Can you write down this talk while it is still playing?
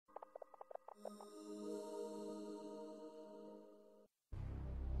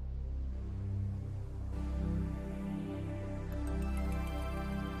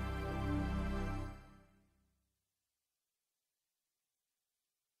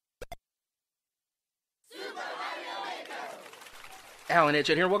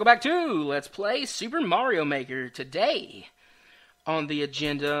AlanEdgeHead here. Welcome back to Let's Play Super Mario Maker. Today, on the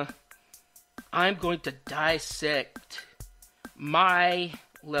agenda, I'm going to dissect my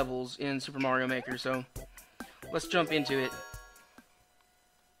levels in Super Mario Maker. So, let's jump into it.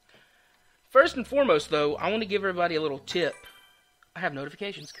 First and foremost, though, I want to give everybody a little tip. I have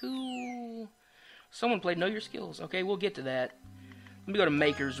notifications. Cool. Someone played Know Your Skills. Okay, we'll get to that. Let me go to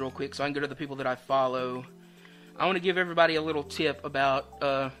Makers real quick so I can go to the people that I follow. I want to give everybody a little tip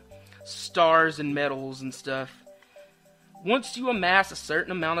about stars and medals and stuff. Once you amass a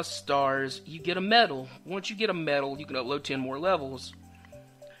certain amount of stars, you get a medal. Once you get a medal, you can upload 10 more levels.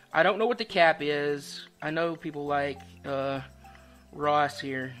 I don't know what the cap is. I know people like Ross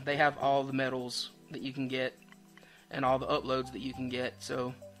here. They have all the medals that you can get and all the uploads that you can get.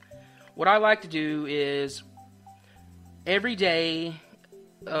 So what I like to do is every day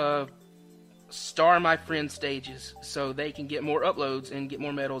star my friends' stages so they can get more uploads and get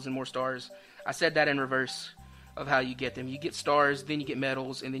more medals and more stars. I said that in reverse of how you get them. You get stars, then you get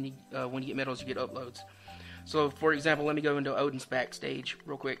medals, and then you, when you get medals, you get uploads. So, for example, let me go into Odin's back stage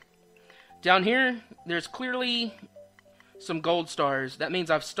real quick. Down here, there's clearly some gold stars. That means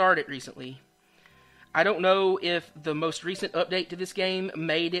I've starred it recently. I don't know if the most recent update to this game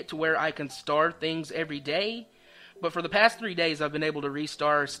made it to where I can star things every day, but for the past 3 days, I've been able to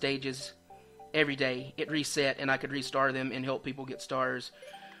restar stages every day. It reset, and I could restar them and help people get stars.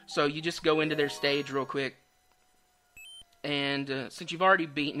 So you just go into their stage real quick, and since you've already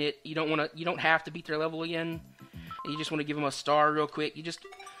beaten it, you don't have to beat their level again. And you just want to give them a star real quick. You just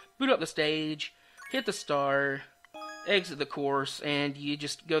boot up the stage, hit the star, exit the course, and you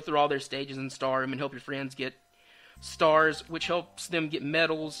just go through all their stages and star them and help your friends get stars, which helps them get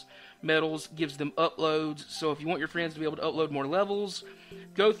medals. Medals gives them uploads. So if you want your friends to be able to upload more levels,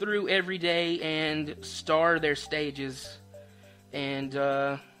 go through every day and star their stages.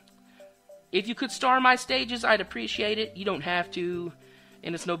 And if you could star my stages, I'd appreciate it. You don't have to,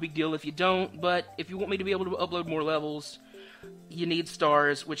 and it's no big deal if you don't. But if you want me to be able to upload more levels, you need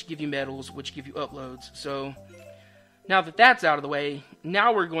stars, which give you medals, which give you uploads. So now that that's out of the way,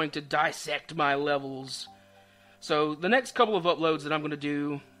 now we're going to dissect my levels. So the next couple of uploads that I'm going to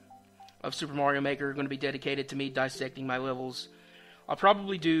do of Super Mario Maker are going to be dedicated to me dissecting my levels. I'll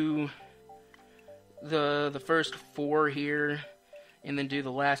probably do the first 4 here, and then do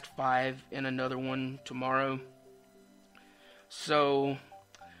the last 5 in another one tomorrow. So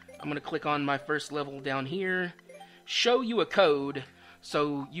I'm going to click on my first level down here, show you a code,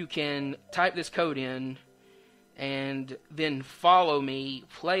 so you can type this code in, and then follow me,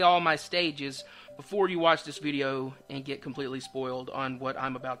 play all my stages before you watch this video and get completely spoiled on what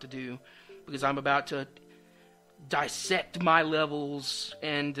I'm about to do, because I'm about to dissect my levels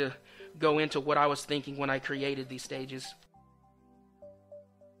and go into what I was thinking when I created these stages.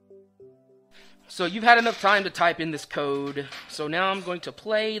 So you've had enough time to type in this code, so now I'm going to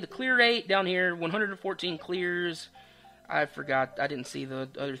play the clear rate down here, 114 clears. I forgot, I didn't see the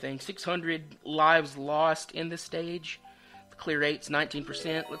other thing. 600 lives lost in this stage. The clear rate's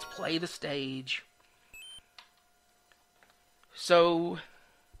 19%. Let's play the stage. So,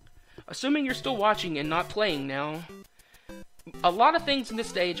 assuming you're still watching and not playing now, a lot of things in this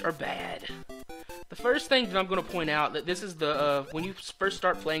stage are bad. The first thing that I'm going to point out, that this is the, when you first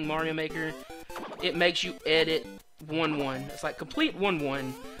start playing Mario Maker, it makes you edit 1-1. It's like, complete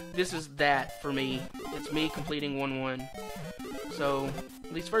 1-1. This is that for me. It's me completing 1-1. So,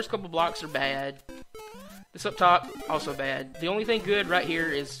 these first couple blocks are bad. This up top, also bad. The only thing good right here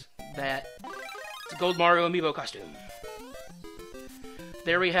is that it's a Gold Mario Amiibo costume.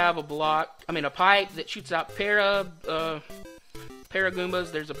 There we have a pipe that shoots out Para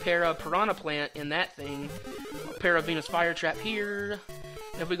Goombas. There's a Para Piranha Plant in that thing. A Para Venus Fire Trap here.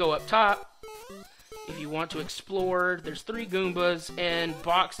 And if we go up top, if you want to explore, there's 3 Goombas and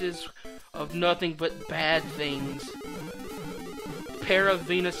boxes of nothing but bad things. Para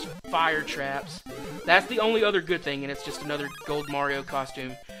Venus Fire Traps. That's the only other good thing, and it's just another Gold Mario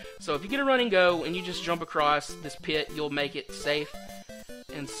costume. So if you get a run and go, and you just jump across this pit, you'll make it safe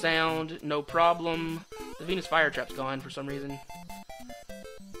and sound, no problem. The Venus Fire Trap's gone for some reason.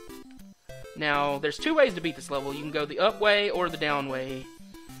 Now, there's 2 ways to beat this level. You can go the up way or the down way.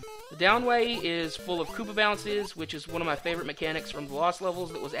 The down way is full of Koopa bounces, which is one of my favorite mechanics from the Lost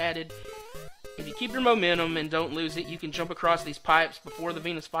levels that was added. If you keep your momentum and don't lose it, you can jump across these pipes before the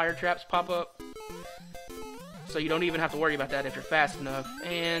Venus Fire Traps pop up. So you don't even have to worry about that if you're fast enough.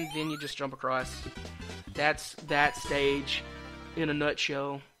 And then you just jump across. That's that stage in a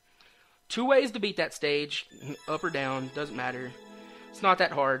nutshell. 2 ways to beat that stage, up or down, doesn't matter. It's not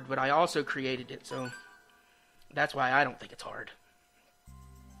that hard, but I also created it, so That's why I don't think it's hard.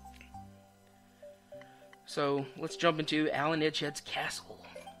 So, let's jump into AlanEdgeHead's castle.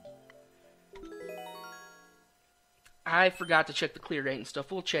 I forgot to check the clear rate and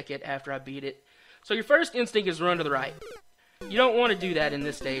stuff. We'll check it after I beat it. So your first instinct is run to the right. You don't want to do that in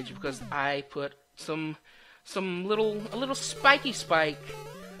this stage because I put a little spiky spike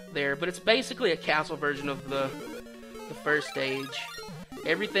there, but it's basically a castle version of the first stage.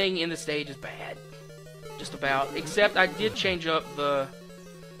 Everything in the stage is bad, just about, except I did change up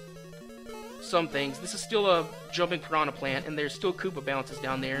some things. This is still a jumping piranha plant, and there's still Koopa bounces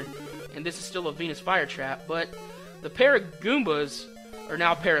down there, and this is still a Venus fire trap, but the Paragoombas are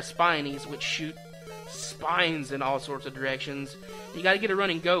now Paraspinies, which shoot spines in all sorts of directions. You gotta get a run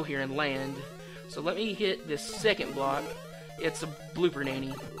and go here and land. So let me hit this second block. It's a blooper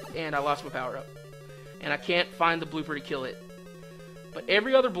nanny, and I lost my power up. And I can't find the blooper to kill it. But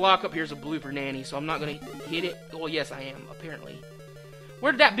every other block up here is a blooper nanny, so I'm not gonna hit it. Well, yes, I am, apparently.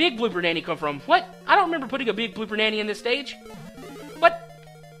 Where did that big blooper nanny come from? What? I don't remember putting a big blooper nanny in this stage. What?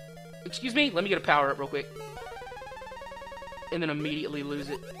 Excuse me? Let me get a power up real quick. And then immediately lose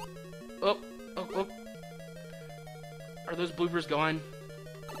it. Oh. Are those bloopers gone?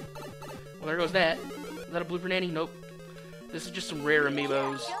 Well, there goes that. Is that a blooper nanny? Nope. This is just some rare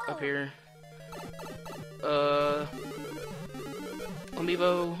amiibos up here.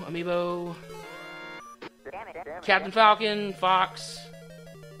 Amiibo. Captain Falcon, Fox.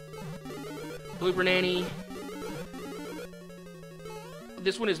 Blooper nanny.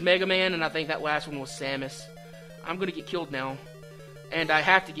 This one is Mega Man, and I think that last one was Samus. I'm gonna get killed now. And I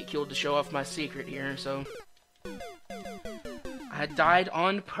have to get killed to show off my secret here, so... I died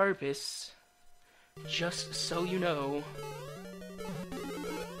on purpose. Just so you know.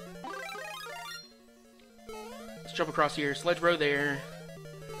 Let's jump across here. Sledge row there.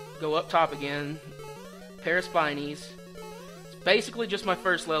 Go up top again. Paraspinies. It's basically just my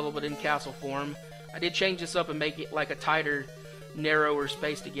first level, but in castle form. I did change this up and make it like a tighter, narrower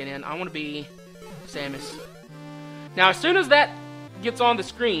space to get in. I want to be Samus. Now, as soon as that gets on the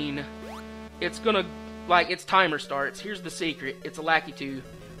screen, it's gonna, like, its timer starts. Here's the secret. It's a Lakitu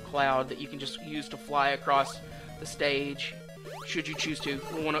cloud that you can just use to fly across the stage, should you choose to.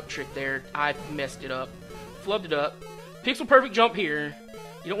 A one-up trick there. I messed it up. Flubbed it up. Pixel perfect jump here.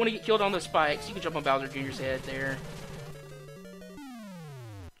 You don't want to get killed on those spikes. You can jump on Bowser Jr.'s head there.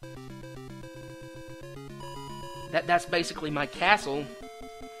 That's basically my castle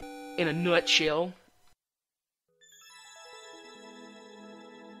in a nutshell.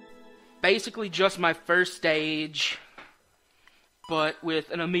 Basically just my first stage, but with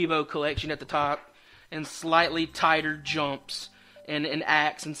an amiibo collection at the top and slightly tighter jumps and an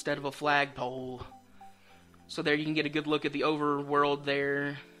axe instead of a flagpole. So there you can get a good look at the overworld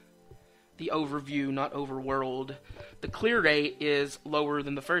there. The overview, not overworld. The clear rate is lower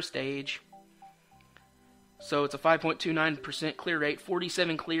than the first stage. So it's a 5.29% clear rate.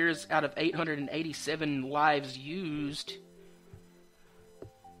 47 clears out of 887 lives used.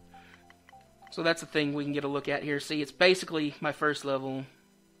 So that's the thing we can get a look at here. See, it's basically my first level,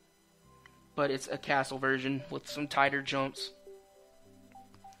 but it's a castle version with some tighter jumps.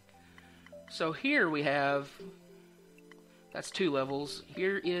 So here we have, that's 2 levels.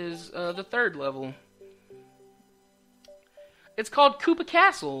 Here is the 3rd level. It's called Koopa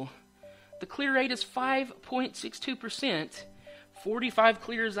Castle. The clear rate is 5.62%. 45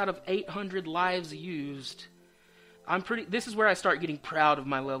 clears out of 800 lives used. This is where I start getting proud of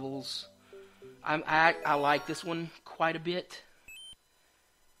my levels. I like this one quite a bit.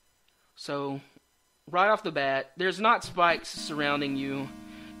 So, right off the bat, there's not spikes surrounding you,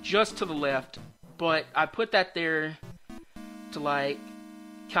 just to the left, but I put that there to, like,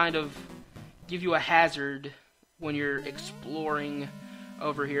 kind of give you a hazard when you're exploring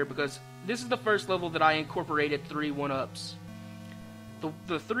over here, because this is the first level that I incorporated 3 1-ups.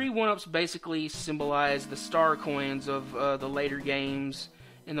 The 3 1-ups basically symbolize the star coins of the later games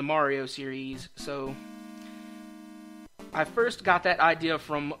in the Mario series. So I first got that idea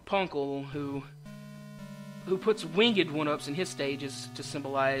from Punkle, who puts winged 1-ups in his stages to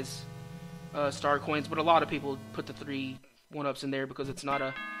symbolize star coins, but a lot of people put the 3 1-ups in there because it's not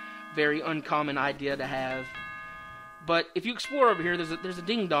a very uncommon idea to have. But if you explore over here, there's a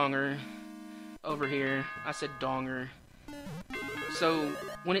ding-donger over here. I said donger. So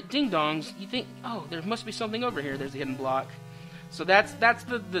when it ding-dongs, you think, oh, there must be something over here. There's a hidden block. So that's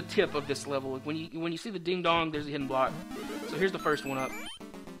the tip of this level. When you see the ding-dong, there's a hidden block. So here's the first 1-up.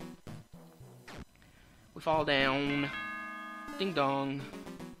 We fall down. Ding-dong.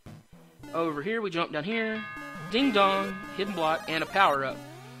 Over here, we jump down here. Ding-dong, hidden block, and a power-up.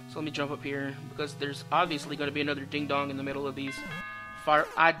 So let me jump up here, because there's obviously going to be another ding-dong in the middle of these. Fire.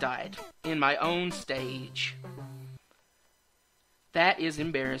 I died in my own stage. That is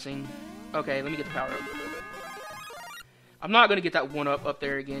embarrassing. Okay, let me get the power up. I'm not going to get that one up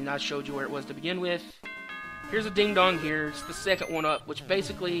there again. I showed you where it was to begin with. Here's a ding-dong here. It's the second one up, which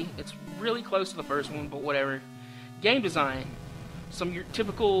basically, it's really close to the first one, but whatever. Game design. Some of your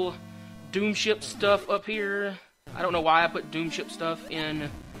typical Doom Ship stuff up here. I don't know why I put Doom Ship stuff in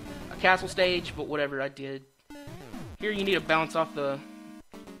a castle stage, but whatever, I did. Here you need to bounce off the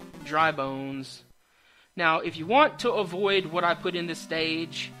dry bones. Now, if you want to avoid what I put in this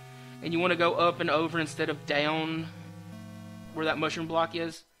stage, and you want to go up and over instead of down, where that mushroom block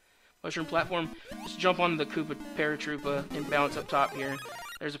is, mushroom platform, just jump on the Koopa Paratroopa and bounce up top here.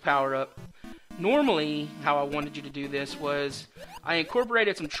 There's a power-up. Normally, how I wanted you to do this was, I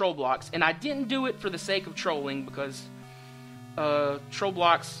incorporated some troll blocks, and I didn't do it for the sake of trolling, because troll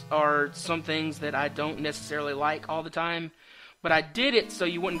blocks are some things that I don't necessarily like all the time, but I did it so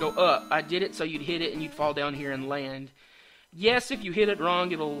you wouldn't go up. I did it so you'd hit it and you'd fall down here and land. Yes, if you hit it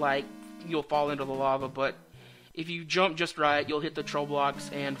wrong, you'll fall into the lava, but if you jump just right, you'll hit the troll blocks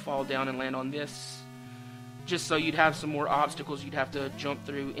and fall down and land on this. Just so you'd have some more obstacles you'd have to jump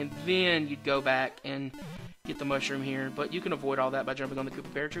through, and then you'd go back and get the mushroom here. But you can avoid all that by jumping on the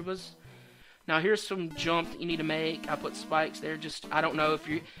Koopa Paratroopas. Now here's some jump that you need to make. I put spikes there. Just, I don't know if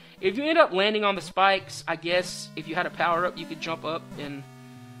you end up landing on the spikes, I guess if you had a power up, you could jump up and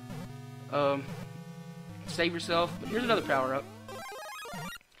save yourself. But here's another power up.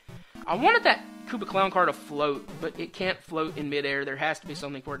 I wanted that Koopa Clown car to float, but it can't float in midair. There has to be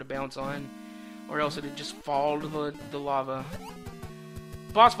something for it to bounce on, or else it'd just fall to the lava.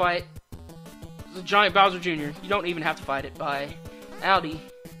 Boss fight. It's a giant Bowser Jr. You don't even have to fight it. Bye. Howdy.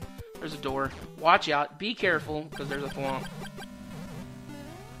 There's a door. Watch out. Be careful, because there's a thwomp.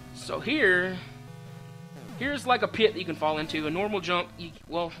 So here's like a pit that you can fall into. A normal jump,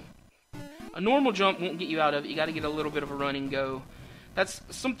 a normal jump won't get you out of it. You got to get a little bit of a run and go. That's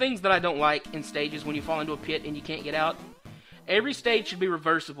some things that I don't like in stages when you fall into a pit and you can't get out. Every stage should be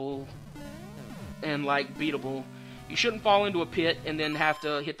reversible and like beatable. You shouldn't fall into a pit and then have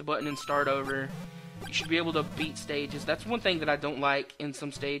to hit the button and start over. You should be able to beat stages. That's one thing that I don't like in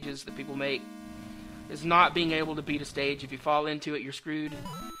some stages that people make, is not being able to beat a stage. If you fall into it, you're screwed.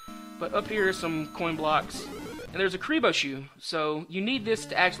 But up here are some coin blocks, and there's a Karibo shoe, so you need this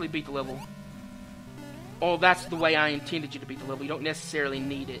to actually beat the level. Oh, that's the way I intended you to beat the level. You don't necessarily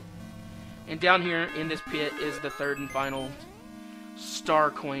need it. And down here in this pit is the third and final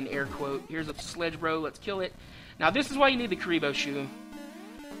star coin, air quote. Here's a sledge bro, let's kill it. Now this is why you need the Karibo shoe.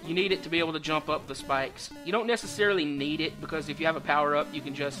 You need it to be able to jump up the spikes. You don't necessarily need it, because if you have a power up, you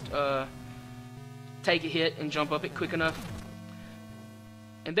can just take a hit and jump up it quick enough.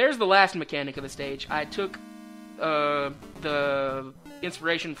 And there's the last mechanic of the stage. I took the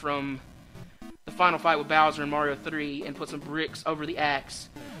inspiration from the final fight with Bowser in Mario 3 and put some bricks over the axe.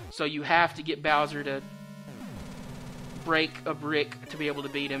 So you have to get Bowser to break a brick to be able to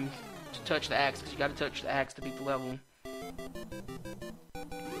beat him, to touch the axe, because you got to touch the axe to beat the level.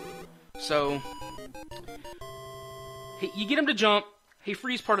 So you get him to jump, he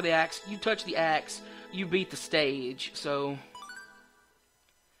frees part of the axe, you touch the axe, you beat the stage. So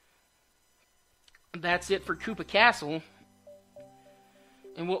that's it for Koopa Castle.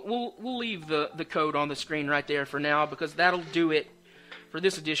 And we'll leave the code on the screen right there for now, because that'll do it for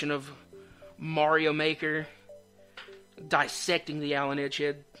this edition of Mario Maker, dissecting the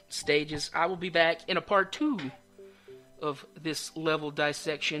AlanEdgeHead stages. I will be back in a part 2 of this level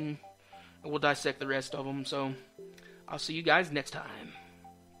dissection, and we'll dissect the rest of them. So I'll see you guys next time.